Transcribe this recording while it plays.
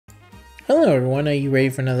Hello everyone, are you ready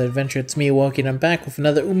for another adventure? It's me, Wokey, and I'm back with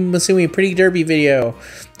another Musume Pretty Derby video.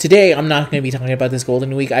 Today, I'm not going to be talking about this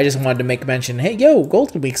Golden Week, I just wanted to make a mention. Hey, yo,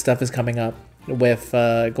 Golden Week stuff is coming up with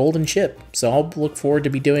Golden Ship, so I'll look forward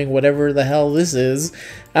to be doing whatever the hell this is.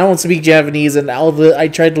 I don't speak Japanese, and I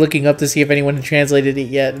tried looking up to see if anyone had translated it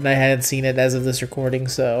yet, and I hadn't seen it as of this recording,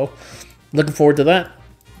 so looking forward to that.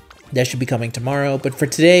 That should be coming tomorrow, but for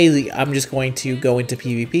today, I'm just going to go into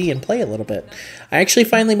PvP and play a little bit. I actually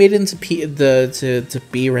finally made it into to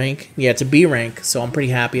B rank. Yeah, to B rank, so I'm pretty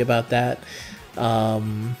happy about that. So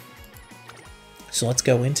let's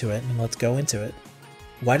go into it,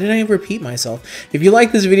 Why did I repeat myself? If you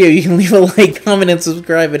like this video, you can leave a like, comment, and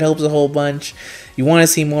subscribe. It helps a whole bunch. You want to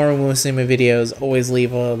see more Musume videos, always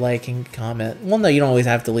leave a like and comment. Well, no, you don't always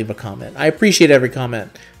have to leave a comment. I appreciate every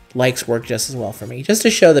comment. Likes work just as well for me, just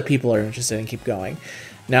to show that people are interested and keep going.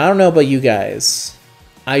 Now, I don't know about you guys.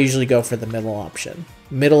 I usually go for the middle option.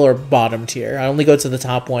 Middle or bottom tier. I only go to the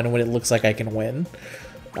top one when it looks like I can win.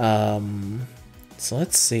 So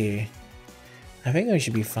let's see. I think I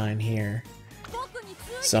should be fine here.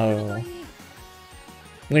 So I'm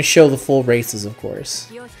going to show the full races, of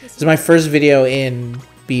course. This is my first video in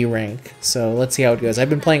B rank, so let's see how it goes. I've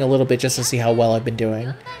been playing a little bit just to see how well I've been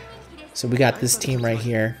doing. So we got this team right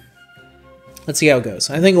here. Let's see how it goes.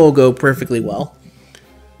 I think it will go perfectly well.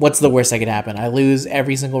 What's the worst that could happen? I lose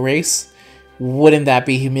every single race? Wouldn't that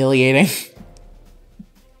be humiliating?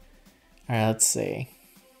 Alright, let's see.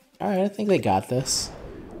 Alright, I think they got this.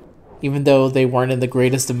 Even though they weren't in the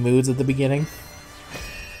greatest of moods at the beginning.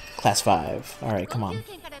 Class 5. Alright, come on.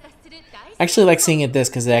 I actually like seeing it this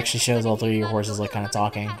because it actually shows all three of your horses like kind of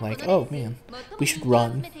talking. Like, oh man, we should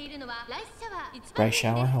run. Rice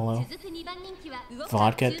shower, hello.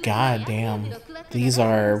 Vodka, god damn. These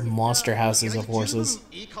are monster houses of horses.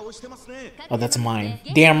 Oh, that's mine.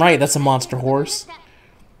 Damn right, that's a monster horse.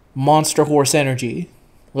 Monster horse energy.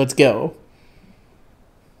 Let's go.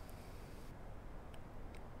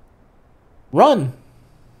 Run!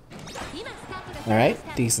 Alright,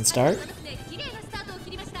 decent start.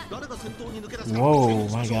 Whoa,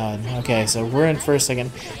 my god. Okay, so we're in first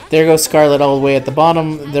again. There goes Scarlet all the way at the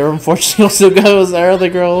bottom. There unfortunately also goes our other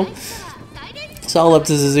girl. It's all up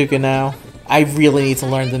to Suzuka now. I really need to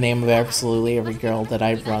learn the name of absolutely every girl that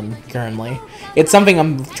I run currently. It's something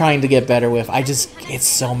I'm trying to get better with. It's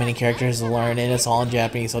so many characters to learn, and it's all in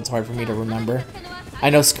Japanese, so it's hard for me to remember.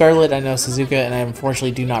 I know Scarlet, I know Suzuka, and I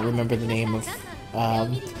unfortunately do not remember the name of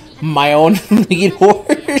my own lead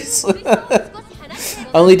horse.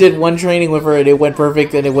 I only did one training with her and it went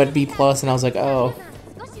perfect and it went B+, and I was like, oh.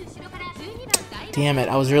 Damn it,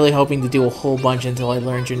 I was really hoping to do a whole bunch until I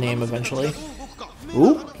learned your name eventually.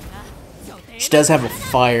 Ooh. She does have a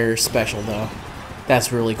fire special though.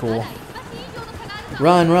 That's really cool.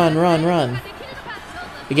 Run, run, run, run.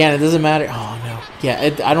 Again, it doesn't matter. Oh no.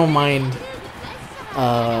 Yeah, I don't mind.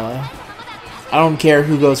 I don't care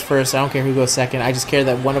who goes first, I don't care who goes second, I just care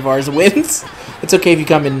that one of ours wins. It's okay if you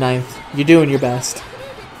come in 9th. You're doing your best.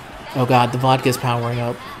 Oh god, the vodka's powering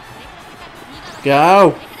up.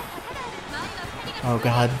 Go! Oh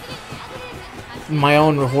god. My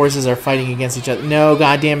own horses are fighting against each other. No,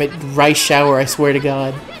 god damn it. Rice shower, I swear to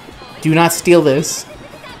god. Do not steal this.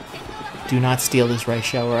 Do not steal this rice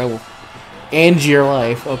shower. I will end your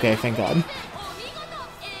life. Okay, thank god.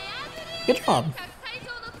 Good job.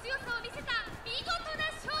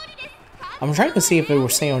 I'm trying to see if it were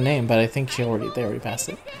Sayo's name, but I think they already passed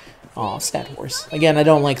it. Aw, sad horse. Again, I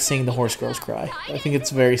don't like seeing the horse girls cry. I think it's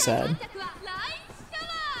very sad.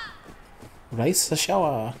 Rice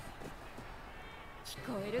shower.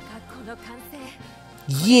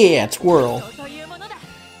 Yeah, twirl.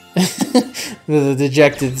 the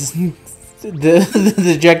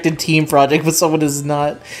dejected team project, but someone is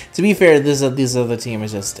not. To be fair, this other team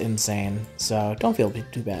is just insane. So don't feel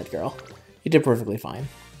too bad, girl. You did perfectly fine.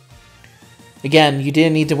 Again, you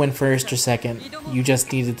didn't need to win first or second. You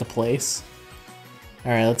just needed to place.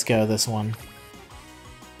 Alright, let's go this one.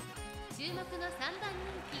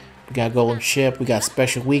 We got Golden Ship, we got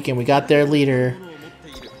Special Weekend, we got their leader.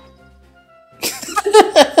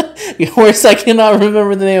 Horse I cannot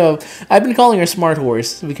remember the name of. I've been calling her Smart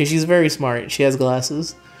Horse because she's very smart. She has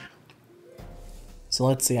glasses. So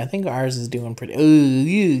let's see, I think ours is doing pretty...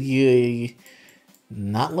 Ooh,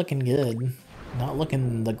 not looking good. Not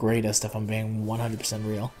looking the greatest if I'm being 100%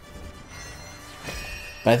 real.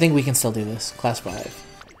 But I think we can still do this. Class 5.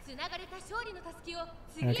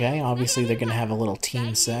 Okay, obviously they're gonna have a little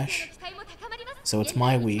team sesh. So it's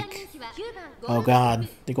my week. Oh god,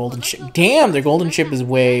 the Golden Ship. Damn, their Golden Ship is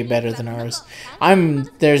way better than ours.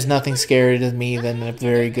 There's nothing scarier to me than a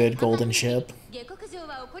very good Golden Ship.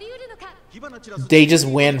 they just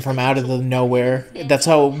win from out of the nowhere. That's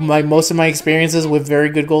how most of my experiences with very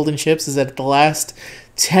good golden ships is that at the last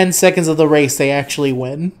 10 seconds of the race, they actually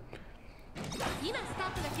win.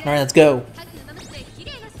 Alright, let's go.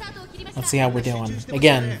 Let's see how we're doing.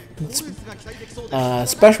 Again,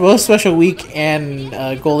 special week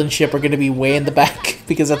and golden ship are going to be way in the back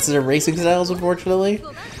because that's their racing styles, unfortunately.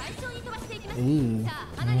 Ooh,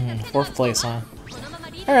 4th place, huh?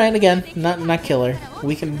 Alright, again, not killer.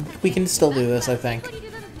 We can still do this, I think.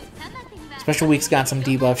 Special week's got some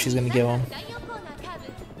debuff she's going to give him.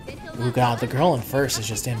 Oh god, the girl in first is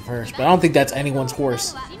just in first, but I don't think that's anyone's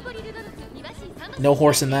horse. No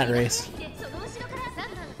horse in that race.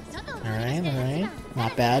 Alright, alright.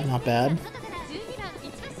 Not bad, not bad.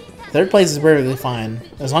 3rd place is perfectly fine.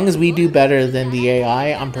 As long as we do better than the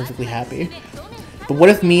AI, I'm perfectly happy. But what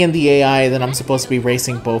if me and the AI, then I'm supposed to be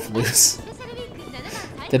racing both lose?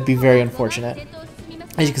 That'd be very unfortunate.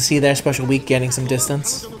 As you can see there, special week getting some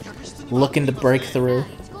distance. Looking to break through.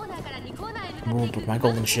 Ooh, but my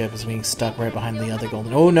golden ship is being stuck right behind the other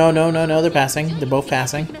golden... Oh, no, no, no, no, they're passing. They're both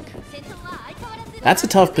passing. That's a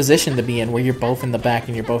tough position to be in, where you're both in the back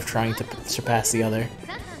and you're both trying to surpass the other.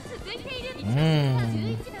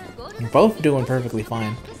 You're both doing perfectly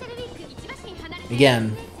fine.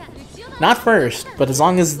 Again, not first, but as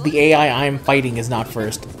long as the AI I'm fighting is not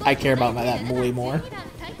first, I care about that way more.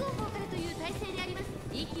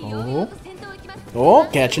 Oh. Oh,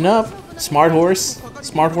 catching up. Smart horse.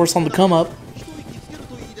 Smart horse on the come up.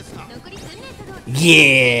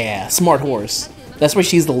 Yeah! Smart horse. That's why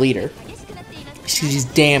she's the leader. She's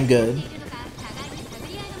damn good.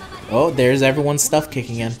 Oh, there's everyone's stuff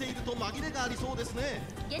kicking in.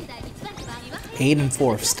 8 and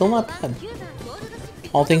 4. Still not bad.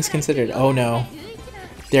 All things considered. Oh no.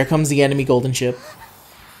 There comes the enemy golden ship.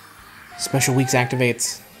 Special weeks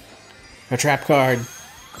activates. A trap card.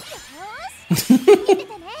 This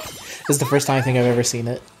is the first time I think I've ever seen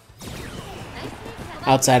it.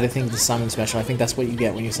 Outside, I think, the summon special. I think that's what you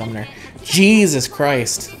get when you summon her. Jesus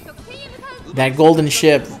Christ. That golden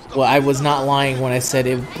ship, well, I was not lying when I said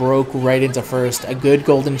it broke right into first. A good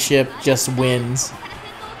golden ship just wins.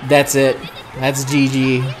 That's it. That's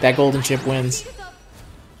GG. That golden ship wins.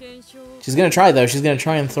 She's gonna try, though. She's gonna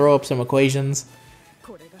try and throw up some equations.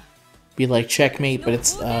 Be like checkmate, but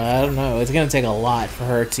it's, I don't know. It's gonna take a lot for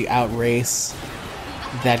her to outrace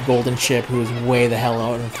that golden ship who is way the hell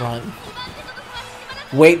out in front.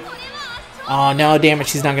 Wait. Oh, no, damn it.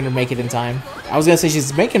 She's not gonna make it in time. I was gonna say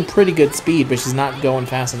she's making pretty good speed, but she's not going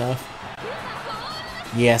fast enough.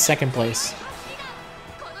 Yeah, 2nd place.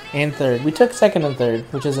 And 3rd. We took 2nd and 3rd,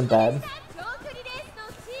 which isn't bad.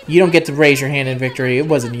 You don't get to raise your hand in victory. It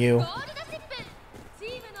wasn't you.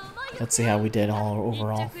 Let's see how we did all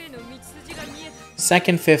overall.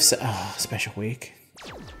 2nd, 5th, oh, special week.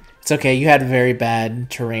 It's okay, you had very bad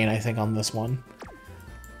terrain, I think, on this one.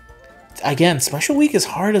 Again, special week is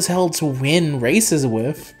hard as hell to win races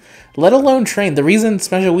with. Let alone train. The reason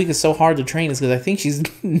special week is so hard to train is because I think she's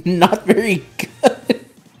not very good.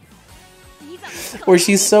 Or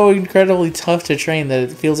she's so incredibly tough to train that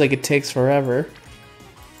it feels like it takes forever.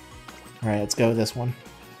 Alright, let's go with this one.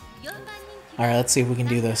 Alright, let's see if we can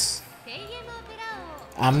do this.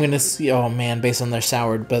 I'm gonna see, oh man, based on their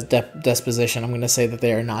sour disposition, I'm gonna say that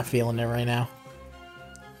they are not feeling it right now.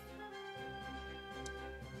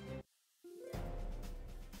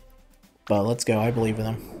 But let's go, I believe in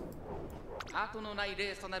them.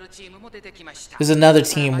 There's another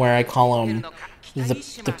team where I call them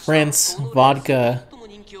the Prince, Vodka,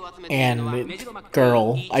 and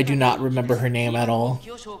Girl. I do not remember her name at all.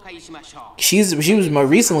 She was more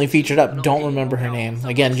recently featured up, don't remember her name.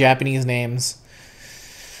 Again, Japanese names.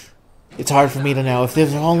 It's hard for me to know. If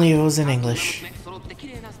only it was in English.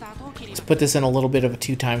 Let's put this in a little bit of a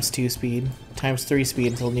 2x2 speed. Times 3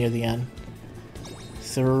 speed until near the end.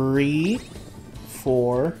 3,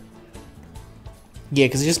 4. Yeah,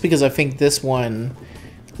 because I think this one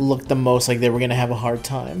looked the most like they were gonna have a hard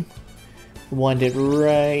time. One did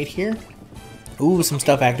right here. Ooh, some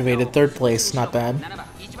stuff activated. 3rd place, not bad.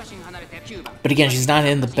 But again, she's not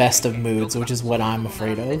in the best of moods, which is what I'm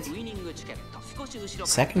afraid of.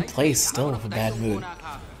 2nd place, still with a bad mood.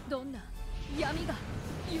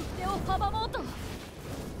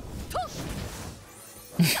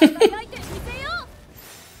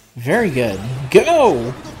 Very good.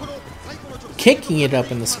 Go! Kicking it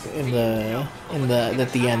up at the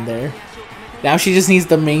end there. Now she just needs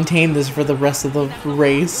to maintain this for the rest of the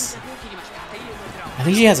race. I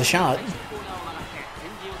think she has a shot.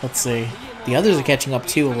 Let's see. The others are catching up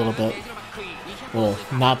too a little bit. Well,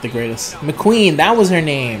 not the greatest. McQueen, that was her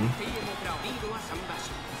name.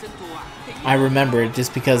 I remember it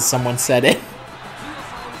just because someone said it.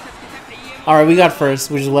 Alright, we got first,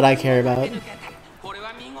 which is what I care about.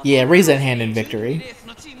 Yeah, raise that hand in victory.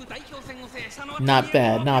 Not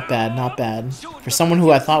bad, not bad, not bad. For someone who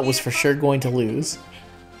I thought was for sure going to lose.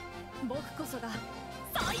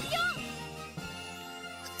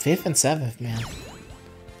 5th and 7th, man.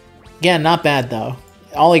 Yeah, not bad though.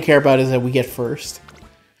 All I care about is that we get first.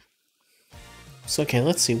 So okay,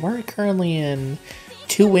 let's see. We're currently in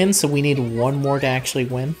 2 wins, so we need 1 more to actually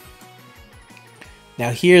win. Now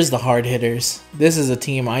here's the hard hitters. This is a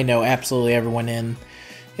team I know absolutely everyone in.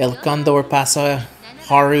 El Condor Pasa,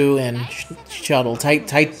 Haru, and Shuttle.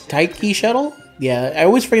 Taiki Shuttle? Yeah, I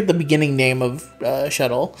always forget the beginning name of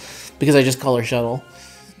Shuttle, because I just call her Shuttle.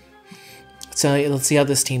 So let's see how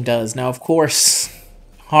this team does. Now, of course,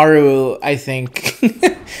 Haru, I think,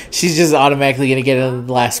 she's just automatically going to get in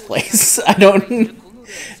last place. I don't...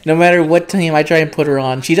 No matter what team I try and put her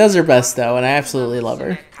on, she does her best, though, and I absolutely love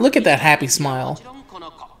her. Look at that happy smile.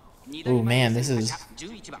 Oh man, this is... I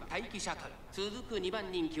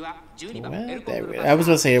was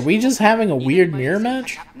about to say, are we just having a weird mirror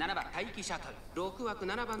match? Alright,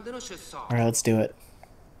 let's do it.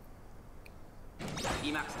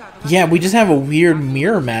 Yeah, we just have a weird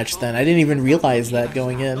mirror match then. I didn't even realize that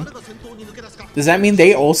going in. Does that mean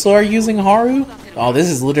they also are using Haru? Oh, this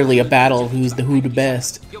is literally a battle of who's the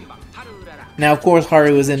best. Now, of course,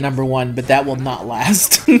 Haru is in number 1, but that will not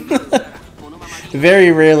last.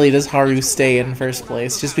 Very rarely does Haru stay in first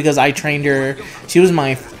place, just because I trained her. She was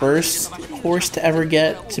my first horse to ever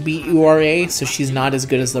get to beat URA, so she's not as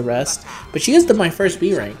good as the rest. But she is my first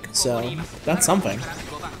B rank, so that's something.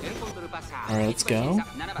 Alright, let's go.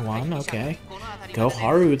 1, okay. Go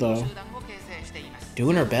Haru, though.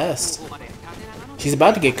 Doing her best. She's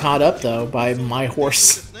about to get caught up, though, by my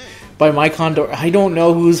horse. By my Condor. I don't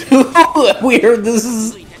know who's who. Weird. This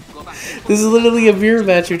is literally a mirror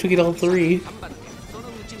match. You're taking all 3.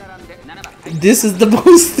 This is the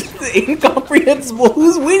most incomprehensible.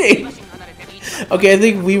 Who's winning? Okay, I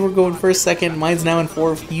think we were going first, second. Mine's now in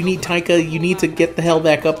 4th. You need Taika. You need to get the hell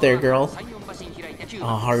back up there, girl.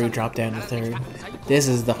 Oh, Haru dropped down to 3rd. This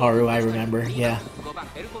is the Haru I remember. Yeah.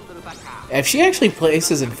 If she actually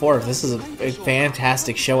places in 4th, this is a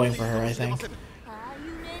fantastic showing for her, I think.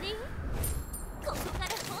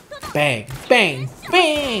 Bang, bang,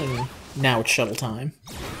 bang! Now it's shuttle time.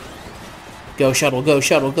 Go shuttle, go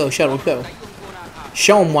shuttle, go shuttle, go.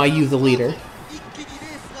 Show them why you the leader.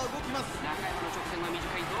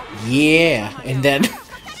 Yeah, and then...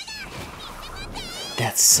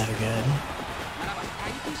 That's so good.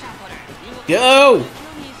 Go!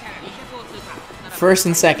 First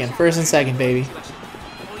and second, baby.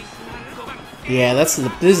 Yeah, this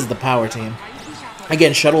is the power team.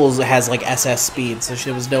 Again, Shuttle has like SS speed, so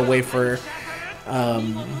there was no way for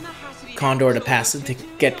Condor to pass it to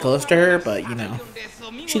get close to her, but you know,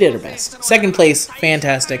 she did her best. 2nd place,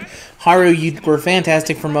 fantastic. Haru, you were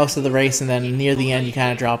fantastic for most of the race, and then near the end you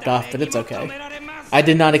kind of dropped off, but it's okay. I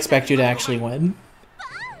did not expect you to actually win.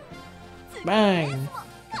 Bang!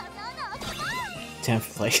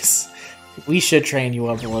 10th place. We should train you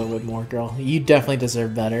up a little bit more, girl. You definitely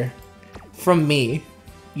deserve better. From me.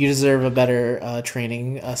 You deserve a better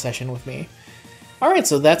training session with me. Alright,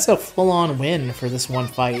 so that's a full-on win for this one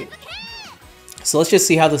fight. So let's just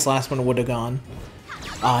see how this last one would have gone.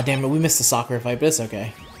 Ah, damn it, we missed the soccer fight, but it's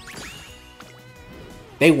okay.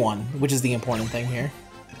 They won, which is the important thing here.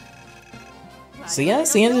 So yeah,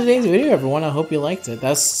 that's the end of today's video, everyone. I hope you liked it.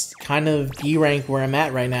 That's kind of B rank where I'm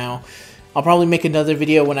at right now. I'll probably make another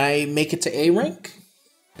video when I make it to A rank.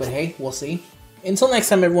 But hey, we'll see. Until next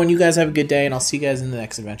time, everyone, you guys have a good day, and I'll see you guys in the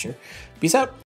next adventure. Peace out.